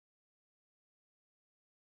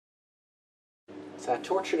So I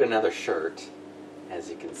tortured another shirt, as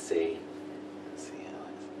you can see.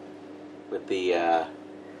 With the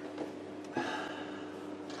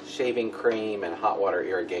shaving cream and hot water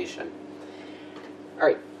irrigation.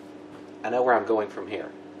 Alright, I know where I'm going from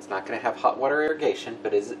here. It's not going to have hot water irrigation,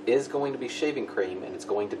 but it is going to be shaving cream, and it's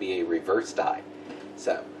going to be a reverse dye.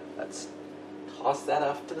 So, let's toss that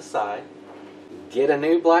off to the side. Get a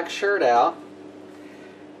new black shirt out.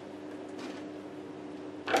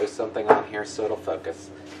 Put something on here so it'll focus.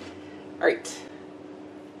 Alright,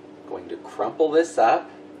 going to crumple this up,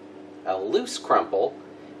 a loose crumple,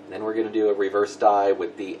 and then we're going to do a reverse dye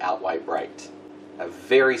with the Outright Bright. A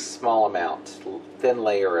very small amount, thin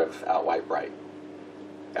layer of Outright Bright.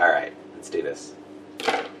 Alright, let's do this.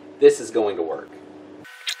 This is going to work.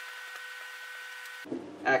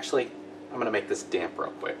 Actually, I'm going to make this damp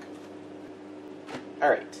real quick.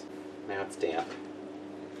 Alright, now it's damp.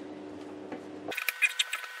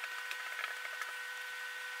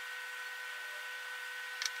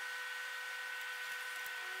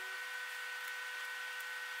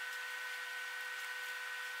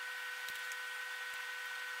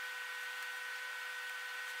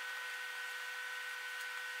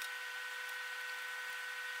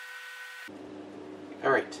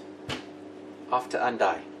 Alright, off to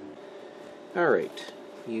undye. Alright,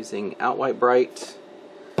 using Outright Bright,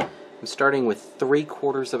 I'm starting with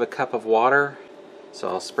 3/4 of a cup of water. So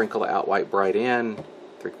I'll sprinkle the Outright Bright in,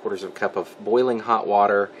 3/4 of a cup of boiling hot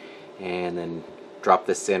water, and then drop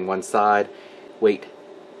this in one side. Wait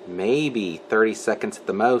maybe 30 seconds at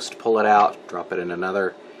the most, pull it out, drop it in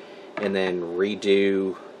another, and then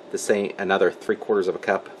redo the same, another 3/4 of a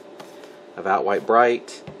cup of Outright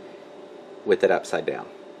Bright with it upside down.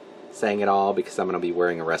 Saying it all because I'm going to be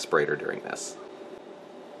wearing a respirator during this.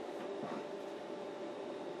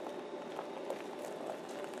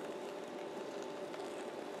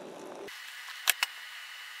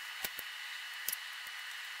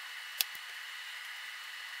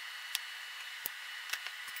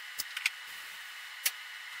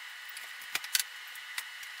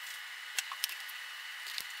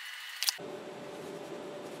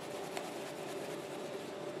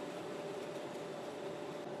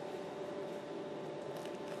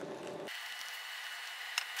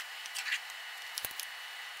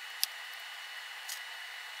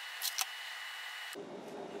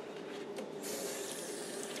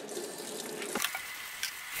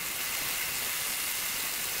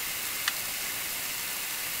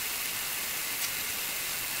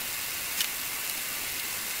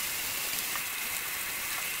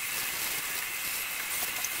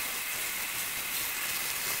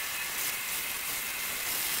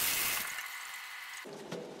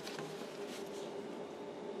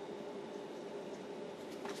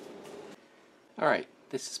 Alright,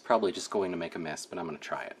 this is probably just going to make a mess, but I'm going to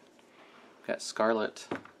try it. I've got scarlet,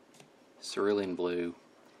 cerulean blue,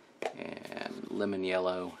 and lemon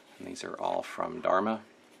yellow, and these are all from Dharma.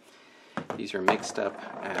 These are mixed up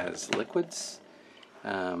as liquids,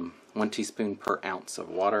 1 teaspoon per ounce of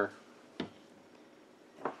water.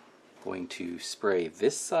 Going to spray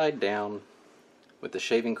this side down with the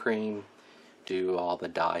shaving cream, do all the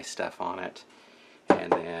dye stuff on it,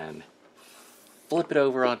 and then flip it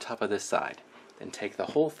over on top of this side. Then take the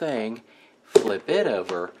whole thing, flip it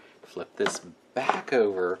over, flip this back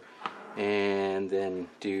over, and then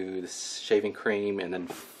do the shaving cream and then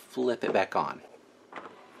flip it back on.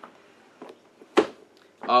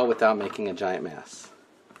 All without making a giant mess.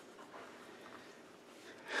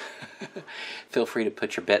 Feel free to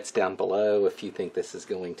put your bets down below if you think this is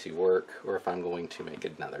going to work or if I'm going to make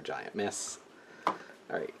another giant mess.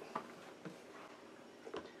 Alright.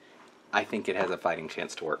 I think it has a fighting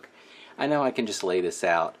chance to work. I know I can just lay this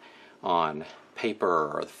out on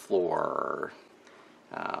paper or the floor,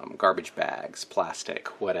 or garbage bags, plastic,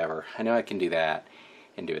 whatever. I know I can do that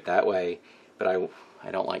and do it that way, but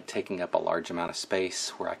I don't like taking up a large amount of space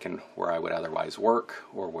where I would otherwise work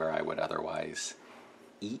or where I would otherwise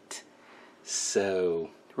eat.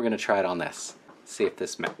 So we're going to try it on this. See if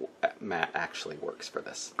this mat actually works for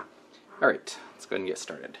this. Alright, let's go ahead and get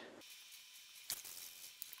started.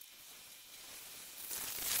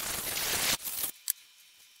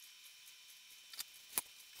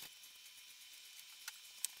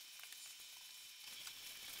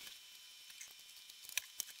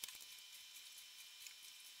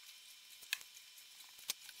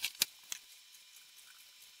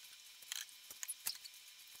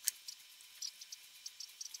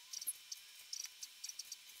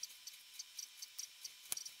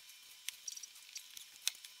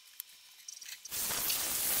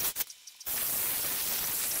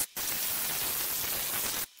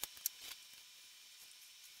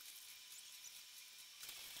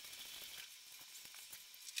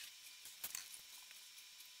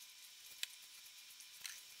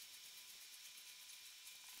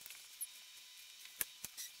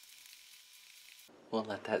 We'll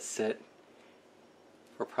let that sit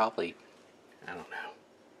for probably, I don't know,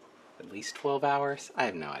 at least 12 hours? I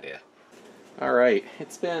have no idea. Alright,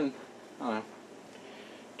 it's been, I don't know,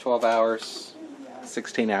 12 hours,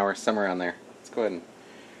 16 hours, somewhere around there. Let's go ahead and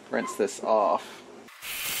rinse this off.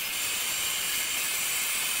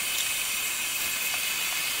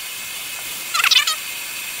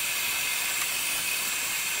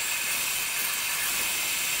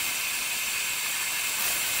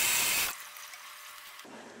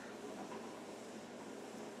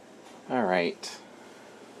 Alright.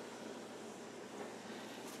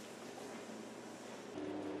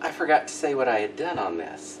 I forgot to say what I had done on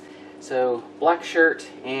this. So, black shirt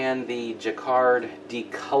and the jacquard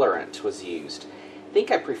decolorant was used. I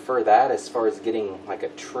think I prefer that as far as getting like a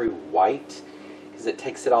true white, because it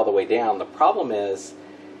takes it all the way down. The problem is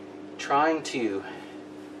trying to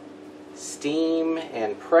steam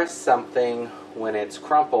and press something when it's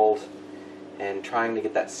crumpled and trying to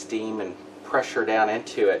get that steam and pressure down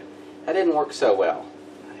into it. That didn't work so well.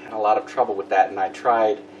 I had a lot of trouble with that, and I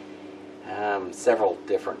tried several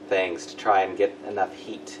different things to try and get enough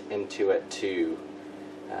heat into it to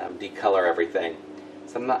decolor everything.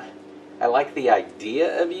 So I like the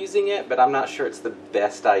idea of using it, but I'm not sure it's the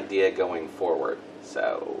best idea going forward.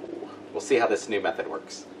 So we'll see how this new method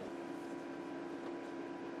works.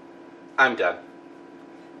 I'm done.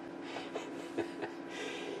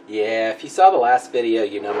 Yeah, if you saw the last video,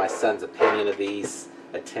 you know my son's opinion of these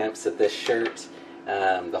attempts at this shirt.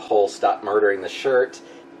 The whole stop murdering the shirt.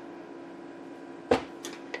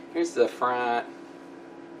 Here's the front.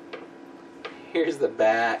 Here's the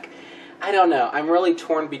back. I don't know. I'm really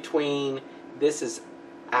torn between this is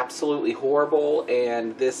absolutely horrible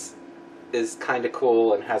and this is kind of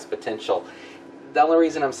cool and has potential. The only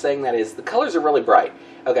reason I'm saying that is the colors are really bright.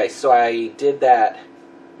 Okay, so I did that,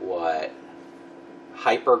 what,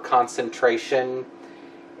 hyper concentration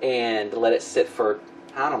and let it sit for,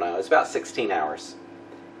 I don't know, it's about 16 hours.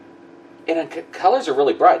 And the colors are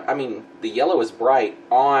really bright. I mean, the yellow is bright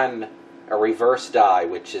on a reverse dye,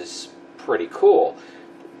 which is pretty cool.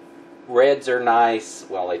 Reds are nice.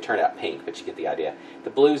 Well, they turn out pink, but you get the idea.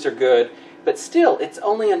 The blues are good. But still, it's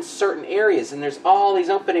only in certain areas, and there's all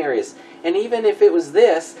these open areas. And even if it was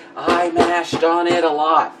this, I mashed on it a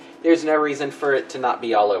lot. There's no reason for it to not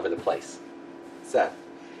be all over the place. So,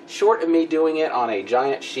 short of me doing it on a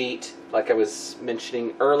giant sheet, like I was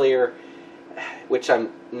mentioning earlier, which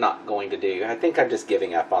I'm not going to do. I think I'm just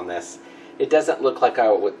giving up on this. It doesn't look like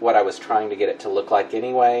what I was trying to get it to look like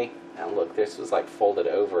anyway. Now look, this was like folded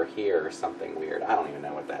over here or something weird. I don't even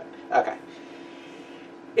know what that... Okay.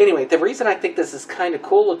 Anyway, the reason I think this is kind of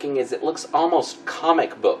cool looking is it looks almost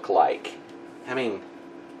comic book-like. I mean,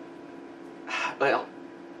 well,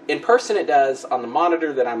 in person it does. On the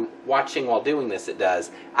monitor that I'm watching while doing this, it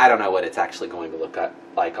does. I don't know what it's actually going to look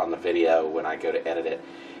like on the video when I go to edit it.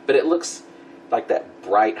 But it looks like that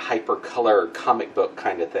bright hyper-color comic book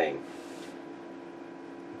kind of thing.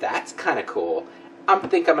 That's kind of cool. I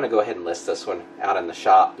think I'm going to go ahead and list this one out in the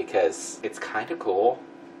shop because it's kind of cool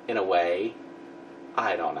in a way.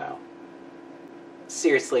 I don't know.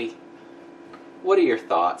 Seriously, what are your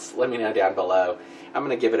thoughts? Let me know down below. I'm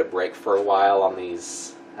going to give it a break for a while on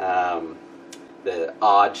these the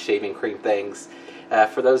odd shaving cream things.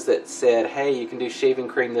 For those that said, hey, you can do shaving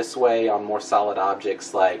cream this way on more solid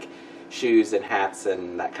objects like shoes and hats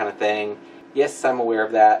and that kind of thing. Yes, I'm aware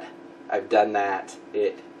of that. I've done that.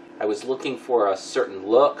 I was looking for a certain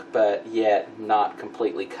look, but yet not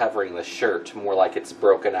completely covering the shirt, more like it's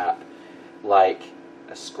broken up, like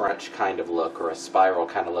a scrunch kind of look or a spiral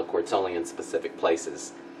kind of look where it's only in specific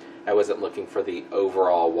places. I wasn't looking for the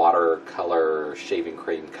overall watercolor shaving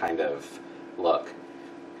cream kind of look.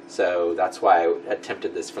 So that's why I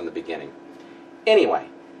attempted this from the beginning. Anyway,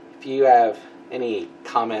 if you have any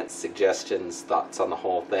comments, suggestions, thoughts on the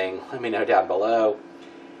whole thing, let me know down below.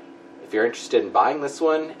 If you're interested in buying this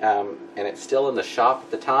one, and it's still in the shop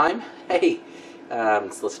at the time, hey,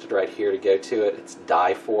 it's listed right here to go to it. It's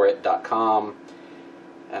dieforit.com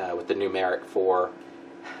with the numeric 4.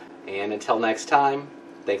 And until next time,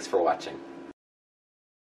 thanks for watching.